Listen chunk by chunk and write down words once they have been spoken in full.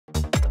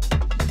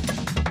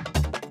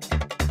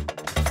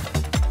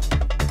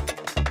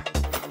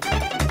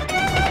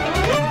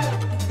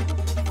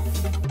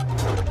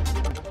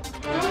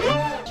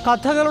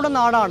കഥകളുടെ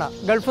നാടാണ്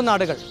ഗൾഫ്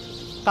നാടുകൾ.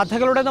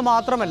 കഥകളുടേത്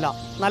മാത്രമല്ല,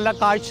 നല്ല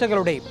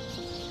കാഴ്ചകളുടെയും.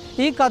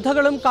 ഈ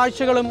കഥകളും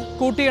കാഴ്ചകളും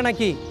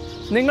കൂട്ടിയിണക്കി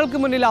നിങ്ങൾക്ക്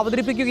മുന്നിൽ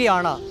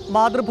അവതരിപ്പിക്കുകയാണ്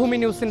മാതൃഭൂമി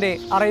ന്യൂസിൻ്റെ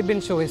അറേബ്യൻ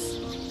സ്റ്റോറീസ്.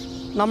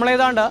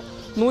 നമ്മളേതാണ്ട്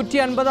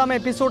 150-ാം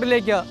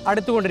എപ്പിസോഡിലേക്ക്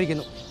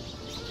അടുത്തുകൊണ്ടിരിക്കുന്നു.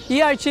 ഈ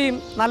ആഴ്ചയും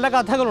നല്ല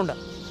കഥകളുണ്ട്,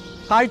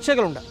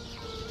 കാഴ്ചകളുണ്ട്.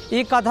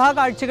 ഈ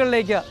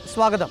കഥാകാഴ്ചകളിലേക്ക്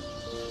സ്വാഗതം.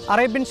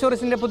 അറേബ്യൻ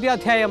സ്റ്റോറീസിൻ്റെ പുതിയ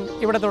അധ്യായം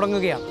ഇവിടെ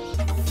തുടങ്ങുകയാണ്.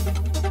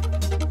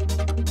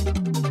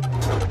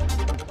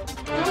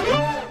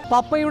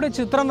 പപ്പയുടെ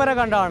ചിത്രം വരെ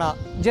കണ്ടാണ്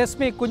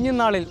ജസ്മി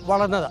കുഞ്ഞുനാളിൽ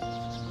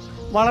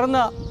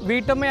വളർന്ന്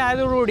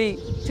വീട്ടമ്മയായതോടുകൂടി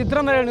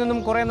ചിത്രം വരയിൽ നിന്നും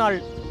കുറേ നാൾ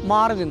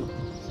മാറി നിന്നു.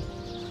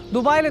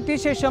 ദുബായിലെത്തിയ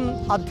ശേഷം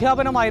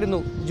അധ്യാപനമായിരുന്നു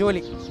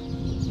ജോലി.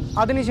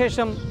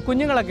 അതിനുശേഷം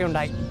കുഞ്ഞുങ്ങളൊക്കെ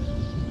ഉണ്ടായി.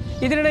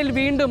 ഇതിനിടയിൽ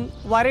വീണ്ടും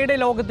വരയുടെ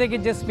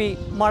ലോകത്തേക്ക് ജസ്മി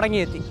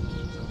മടങ്ങിയെത്തി.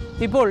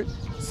 ഇപ്പോൾ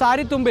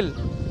സാരിത്തുമ്പിൽ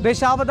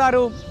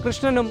ദശാവതാരവും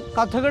കൃഷ്ണനും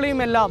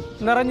കഥകളിയുമെല്ലാം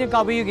നിറഞ്ഞു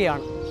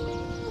കവിയുകയാണ്.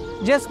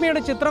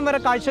 ജസ്മിയുടെ ചിത്രം വര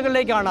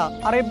കാഴ്ചകളിലേക്കാണ്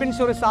അറേബ്യൻ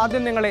സ്റ്റോറീസ്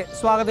ആദ്യം നിങ്ങളെ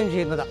സ്വാഗതം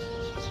ചെയ്യുന്നത്.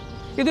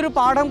 ഇതൊരു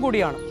പാഠം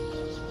കൂടിയാണ്.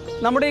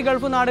 നമ്മുടെ ഈ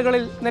ഗൾഫ്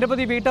നാടുകളിൽ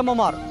നിരവധി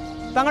വീട്ടമ്മമാർ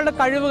തങ്ങളുടെ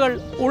കഴിവുകൾ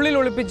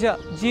ഉള്ളിലൊളിപ്പിച്ച്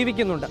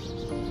ജീവിക്കുന്നുണ്ട്.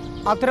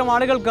 അത്തരം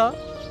ആളുകൾക്ക്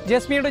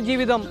ജസ്മിയുടെ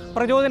ജീവിതം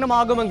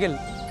പ്രചോദനമാകുമെങ്കിൽ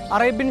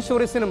അറേബ്യൻ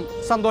സ്റ്റോറീസിനും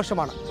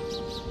സന്തോഷമാണ്.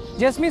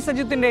 ജസ്നി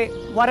സജിത്തിൻ്റെ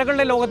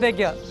വരകളുടെ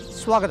ലോകത്തേക്ക്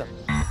സ്വാഗതം.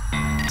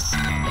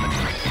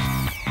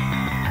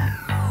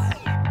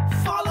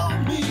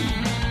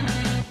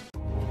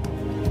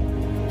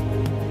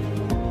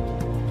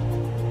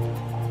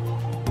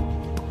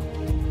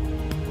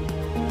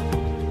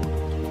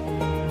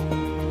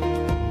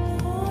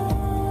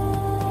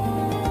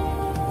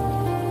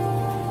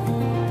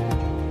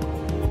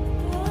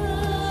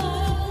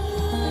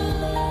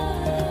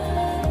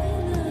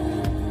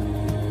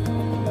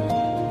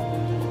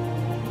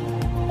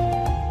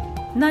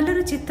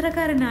 നല്ലൊരു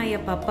ചിത്രകാരനായ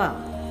പപ്പ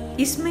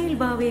ഇസ്മയിൽ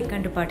ബാവയെ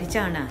കണ്ടു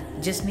പഠിച്ചാണ്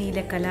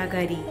ജസ്നിയിലെ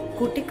കലാകാരി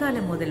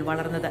കുട്ടിക്കാലം മുതൽ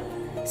വളർന്നത്.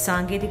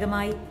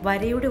 സാങ്കേതികമായി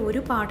വരയുടെ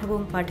ഒരു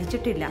പാഠവും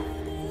പഠിച്ചിട്ടില്ല.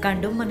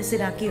 കണ്ടും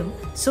മനസ്സിലാക്കിയും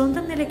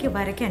സ്വന്തം നിലയ്ക്ക്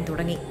വരയ്ക്കാൻ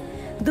തുടങ്ങി.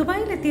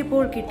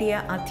 ദുബായിലെത്തിയപ്പോൾ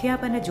കിട്ടിയ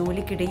അധ്യാപന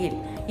ജോലിക്കിടയിൽ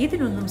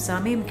ഇതിനൊന്നും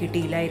സമയം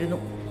കിട്ടിയില്ലായിരുന്നു.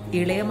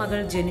 ഇളയ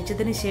മകൾ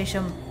ജനിച്ചതിന്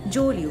ശേഷം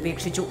ജോലി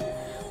ഉപേക്ഷിച്ചു.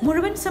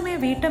 മുഴുവൻ സമയ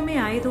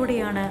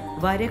വീട്ടമ്മയായതോടെയാണ്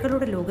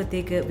വരകളുടെ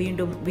ലോകത്തേക്ക്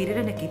വീണ്ടും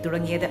വിരലനക്കി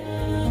തുടങ്ങിയത്.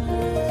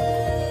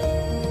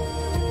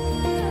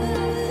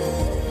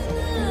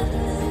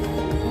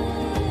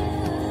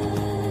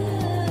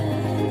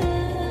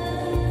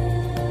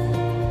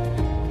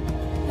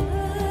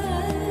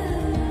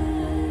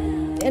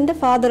 എൻ്റെ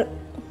father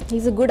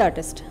is A good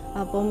artist.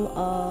 അപ്പം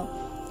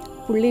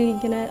പുള്ളി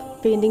ഇങ്ങനെ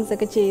പെയിൻറ്റിങ്സ്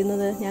ഒക്കെ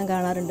ചെയ്യുന്നത് ഞാൻ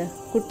കാണാറുണ്ട്.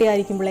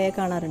 കുട്ടിയായിരിക്കുമ്പോഴേ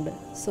കാണാറുണ്ട്.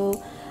 സോ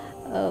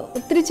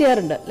ഒത്തിരി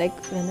ചെയ്യാറുണ്ട്. Like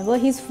whenever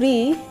he's free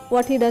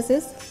what he does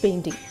is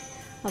painting.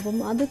 അപ്പം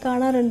അത്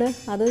കാണാറുണ്ട്.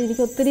 അത്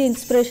എനിക്ക് ഒത്തിരി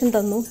ഇൻസ്പിറേഷൻ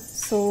തന്നു.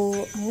 സോ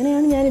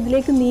അങ്ങനെയാണ് ഞാൻ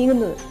ഇതിലേക്ക്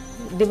നീങ്ങുന്നത്.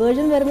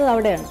 ഡിവേർഷൻ വരുന്നത്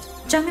അവിടെയാണ്.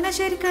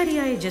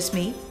 ചങ്ങനാശ്ശേരിക്കാരിയായ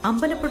ജസ്മി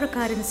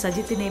അമ്പലപ്പുഴക്കാരൻ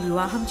സജിത്തിനെ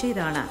വിവാഹം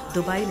ചെയ്താണ്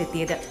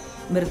ദുബായിലെത്തിയത്.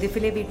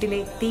 മിർദിഫിലെ വീട്ടിലെ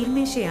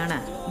തീന്മേശയാണ്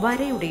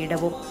വരയുടെ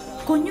ഇടവും.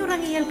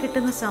 കുഞ്ഞുറങ്ങിയാൽ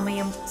കിട്ടുന്ന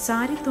സമയം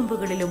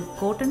സാരിത്തുമ്പുകളിലും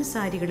കോട്ടൺ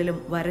സാരികളിലും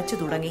വരച്ചു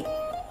തുടങ്ങി.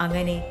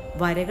 അങ്ങനെ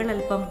വരകൾ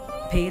അല്പം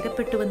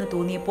ഭേദപ്പെട്ടുവെന്ന്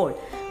തോന്നിയപ്പോൾ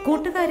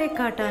കൂട്ടുകാരെ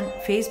കാട്ടാൻ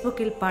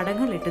ഫേസ്ബുക്കിൽ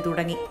പടങ്ങൾ ഇട്ടു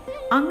തുടങ്ങി.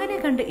 അങ്ങനെ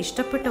കണ്ട്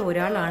ഇഷ്ടപ്പെട്ട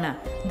ഒരാളാണ്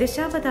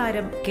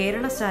ദശാവതാരം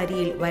കേരള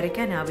സാരിയിൽ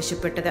വരയ്ക്കാൻ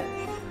ആവശ്യപ്പെട്ടത്.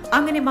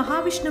 അങ്ങനെ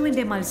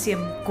മഹാവിഷ്ണുവിന്റെ മത്സ്യം,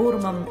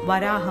 കൂർമ്മം,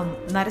 വരാഹം,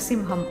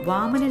 നരസിംഹം,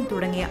 വാമനൻ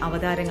തുടങ്ങിയ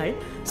അവതാരങ്ങൾ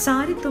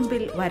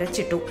സാരിത്തുമ്പിൽ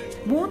വരച്ചിട്ടു.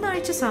 3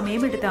 ആഴ്ച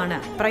സമയമെടുത്താണ്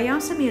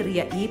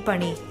പ്രയാസമേറിയ ഈ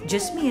പണി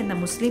ജസ്മി എന്ന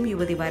മുസ്ലിം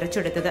യുവതി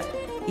വരച്ചെടുത്തത്.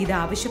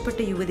 ഇതാവശ്യപ്പെട്ട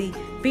യുവതി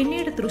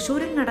പിന്നീട്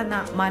തൃശൂരിൽ നടന്ന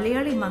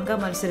മലയാളി മംഗ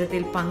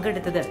മത്സരത്തിൽ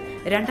പങ്കെടുത്തത്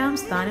 2ാം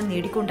സ്ഥാനം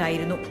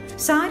നേടിക്കൊണ്ടായിരുന്നു.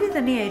 സാരി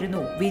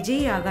തന്നെയായിരുന്നു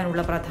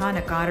വിജയിയാകാനുള്ള പ്രധാന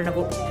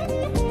കാരണവും.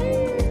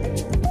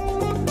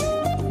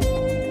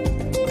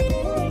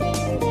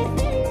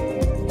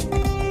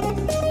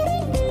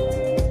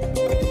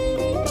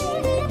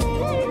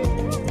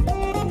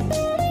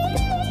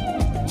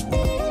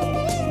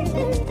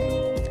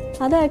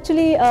 അത്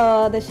actually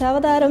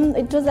Dashavatara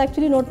it was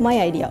actually not my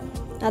idea.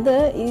 അത്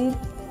ഈ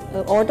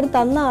ഓർഡർ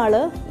തന്ന ആൾ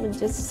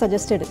just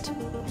suggested it.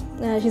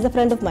 She's a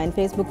friend of mine,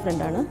 Facebook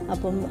ഫ്രണ്ടാണ്.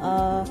 അപ്പം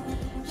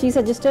ഷീ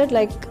സജസ്റ്റഡ്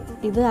ലൈക്ക്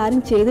ഇത്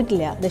ആരും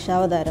ചെയ്തിട്ടില്ല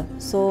ദശാവതാരം,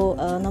 സോ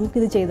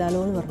നമുക്കിത്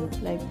ചെയ്താലോ എന്ന് പറഞ്ഞു.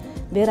 ലൈക്ക്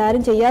വേറെ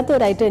ആരും ചെയ്യാത്ത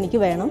ഒരു ഐറ്റം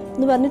എനിക്ക് വേണം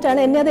എന്ന്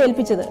പറഞ്ഞിട്ടാണ് എന്നെ അത്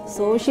ഏൽപ്പിച്ചത്.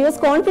 So she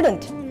was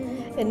confident.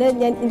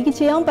 എനിക്ക്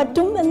ചെയ്യാൻ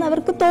പറ്റും എന്ന്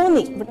അവർക്ക്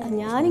തോന്നി. ബട്ട്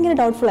ഞാനിങ്ങനെ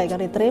ഡൗട്ട്ഫുൾ ആയി.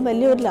 കാരണം ഇത്രയും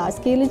വലിയൊരു ലാർജ്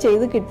സ്കെയിൽ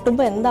ചെയ്ത്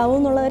കിട്ടുമ്പോൾ എന്താവും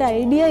എന്നുള്ള ഒരു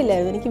ഐഡിയ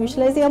ഇല്ലായിരുന്നു. എനിക്ക്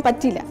വിഷ്വലൈസ് ചെയ്യാൻ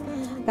പറ്റില്ല.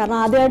 കാരണം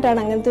ആദ്യമായിട്ടാണ്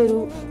അങ്ങനത്തെ ഒരു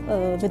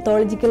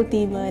മിത്തോളജിക്കൽ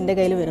തീം എൻ്റെ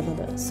കയ്യിൽ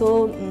വരുന്നത്. സോ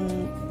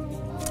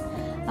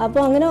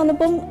അപ്പോൾ അങ്ങനെ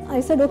വന്നപ്പം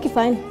I said okay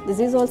fine,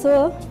 this is also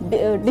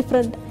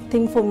different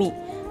thing for me.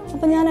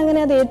 അപ്പം ഞാൻ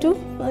അങ്ങനെ അത് ഏറ്റു,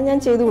 ഞാൻ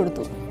ചെയ്തു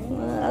കൊടുത്തു.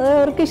 അത്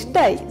അവർക്ക്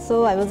ഇഷ്ടമായി. So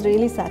I was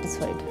really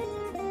satisfied.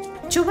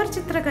 ചുവർ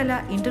ചിത്രകല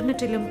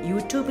ഇന്റർനെറ്റിലും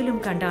യൂട്യൂബിലും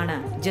കണ്ടാണ്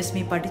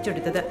ജസ്മി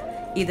പഠിച്ചെടുത്തത്.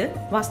 ഇത്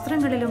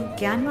വസ്ത്രങ്ങളിലും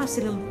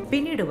ക്യാൻവാസിലും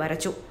പിന്നീട്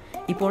വരച്ചു.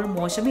 ഇപ്പോൾ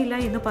മോശമില്ല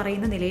എന്ന്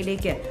പറയുന്ന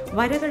നിലയിലേക്ക്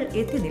വരകൾ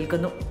എത്തി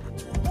നിൽക്കുന്നു.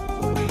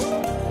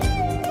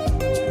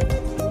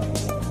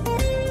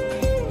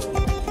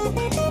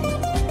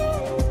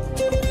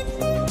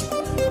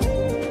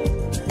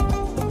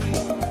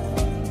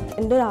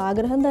 എൻ്റെ ഒരു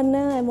ആഗ്രഹം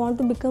തന്നെ I want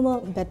to become A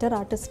better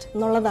artist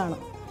എന്നുള്ളതാണ്.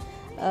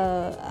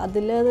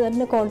 അതിൽ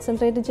തന്നെ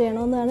കോൺസെൻട്രേറ്റ്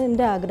ചെയ്യണമെന്നാണ്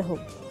എൻ്റെ ആഗ്രഹം.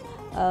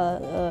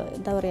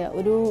 എന്താ പറയുക,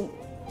 ഒരു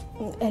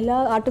എല്ലാ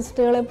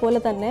ആർട്ടിസ്റ്റുകളെ പോലെ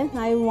തന്നെ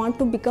I want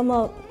to become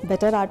A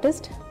better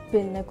artist.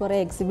 പിന്നെ കുറേ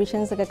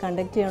എക്സിബിഷൻസ് ഒക്കെ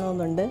കണ്ടക്ട്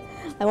ചെയ്യണമെന്നുണ്ട്.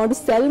 I want to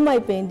cell my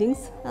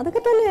paintings.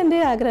 അതൊക്കെ തന്നെ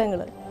എൻ്റെ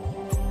ആഗ്രഹങ്ങൾ.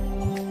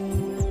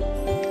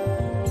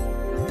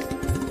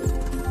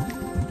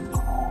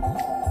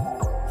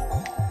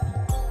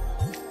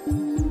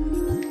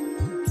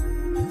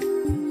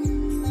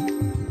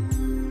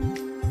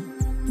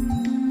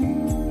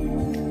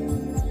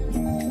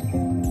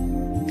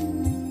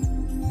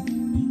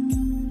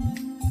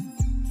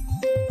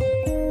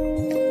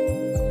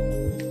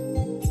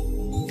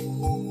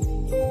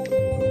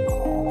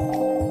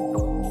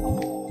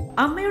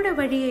 അമ്മയുടെ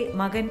വഴിയെ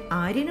മകൻ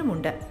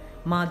ആര്യനുമുണ്ട്.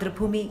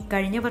 മാതൃഭൂമി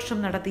കഴിഞ്ഞ വർഷം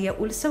നടത്തിയ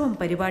ഉത്സവം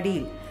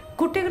പരിപാടിയിൽ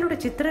കുട്ടികളുടെ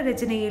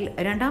ചിത്രരചനയിൽ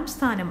 2ാം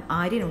സ്ഥാനം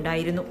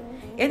ആര്യനുണ്ടായിരുന്നു.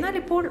 എന്നാൽ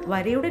ഇപ്പോൾ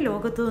വരയുടെ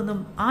ലോകത്തു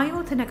നിന്നും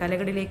ആയോധന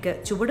കലകളിലേക്ക്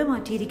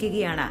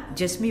ചുവടുമാറ്റിയിരിക്കുകയാണ്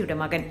ജസ്മിയുടെ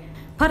മകൻ.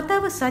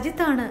 ഭർത്താവ്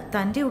സജിത്താണ്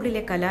തന്റെ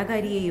ഉള്ളിലെ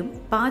കലാകാരിയെയും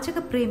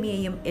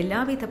പാചകപ്രേമിയെയും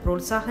എല്ലാവിധ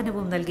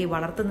പ്രോത്സാഹനവും നൽകി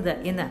വളർത്തുന്നത്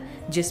എന്ന്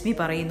ജസ്മി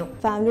പറയുന്നു.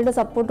 ഫാമിലിയുടെ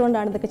സപ്പോർട്ട്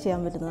കൊണ്ടാണ് ഇതൊക്കെ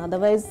ചെയ്യാൻ പറ്റുന്നത്.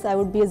 Otherwise I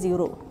would be A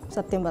zero.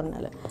 സത്യം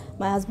പറഞ്ഞാൽ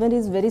my husband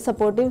is very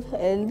supportive.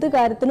 എന്ത്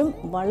കാര്യത്തിനും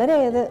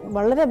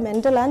വളരെ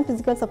മെൻ്റൽ ആൻഡ്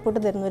ഫിസിക്കൽ സപ്പോർട്ട്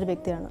തരുന്ന ഒരു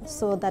വ്യക്തിയാണ്.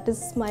 So that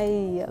is my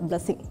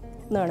blessing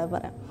എന്ന് വേണമെങ്കിൽ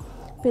പറയാം.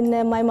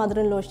 പിന്നെ my mother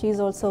in law, she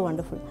is also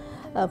wonderful.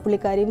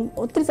 പുള്ളിക്കാരിയും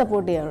ഒത്തിരി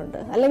സപ്പോർട്ട് ചെയ്യാറുണ്ട്.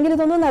 അല്ലെങ്കിൽ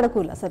ഇതൊന്നും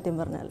നടക്കില്ല സത്യം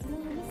പറഞ്ഞാൽ.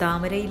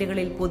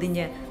 താമരയിലകളിൽ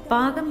പൊതിഞ്ഞ്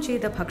പാകം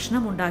ചെയ്ത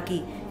ഭക്ഷണമുണ്ടാക്കി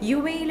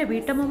യുഎയിലെ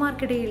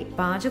വീട്ടമ്മമാർക്കിടയിൽ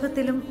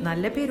പാചകത്തിലും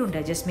നല്ല പേരുണ്ട്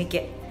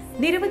ജസ്മിക്ക്.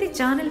 നിരവധി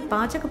ചാനൽ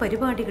പാചക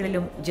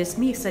പരിപാടികളിലും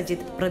ജസ്നി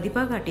സജിത്ത്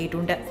പ്രതിഭ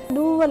കാട്ടിയിട്ടുണ്ട്.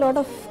 Do a lot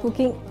of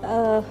cooking.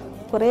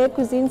 കുറേ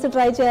ക്വിസീൻസ്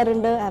ട്രൈ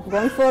ചെയ്യാറുണ്ട്. I have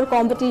gone for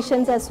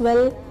competitions as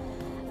well.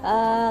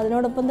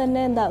 അതിനോടൊപ്പം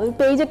തന്നെ ഒരു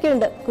പേജൊക്കെ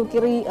ഉണ്ട്,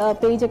 കുക്കറി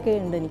പേജൊക്കെ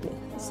ഉണ്ട് എനിക്ക്.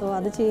 സോ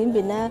അത് ചെയ്യും.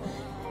 പിന്നെ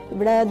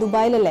ഇവിടെ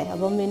ദുബായിലല്ലേ,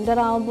 അപ്പം വിൻ്റർ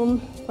ആകുമ്പം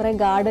കുറേ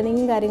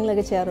ഗാർഡനിങ്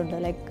കാര്യങ്ങളൊക്കെ ചെയ്യാറുണ്ട്.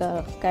 ലൈക്ക്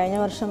കഴിഞ്ഞ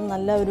വർഷം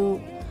നല്ല ഒരു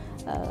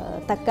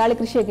തക്കാളി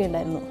കൃഷിയൊക്കെ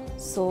ഉണ്ടായിരുന്നു.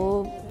 സോ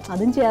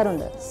അതും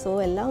ചെയ്യാറുണ്ട്. സോ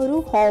എല്ലാം ഒരു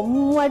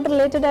ഹോമുമായിട്ട്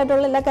റിലേറ്റഡ്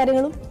ആയിട്ടുള്ള എല്ലാ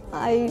കാര്യങ്ങളും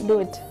ഐ ഡു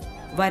ഇറ്റ്.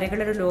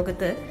 വരകളുടെ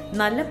ലോകത്ത്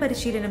നല്ല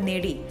പരിശീലനം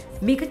നേടി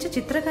മികച്ച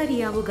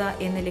ചിത്രകാരിയാവുക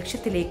എന്ന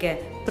ലക്ഷ്യത്തിലേക്ക്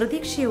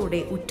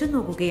പ്രതീക്ഷയോടെ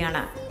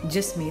ഉറ്റുനോക്കുകയാണ്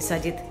ജസ്നി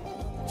സജിത്ത്.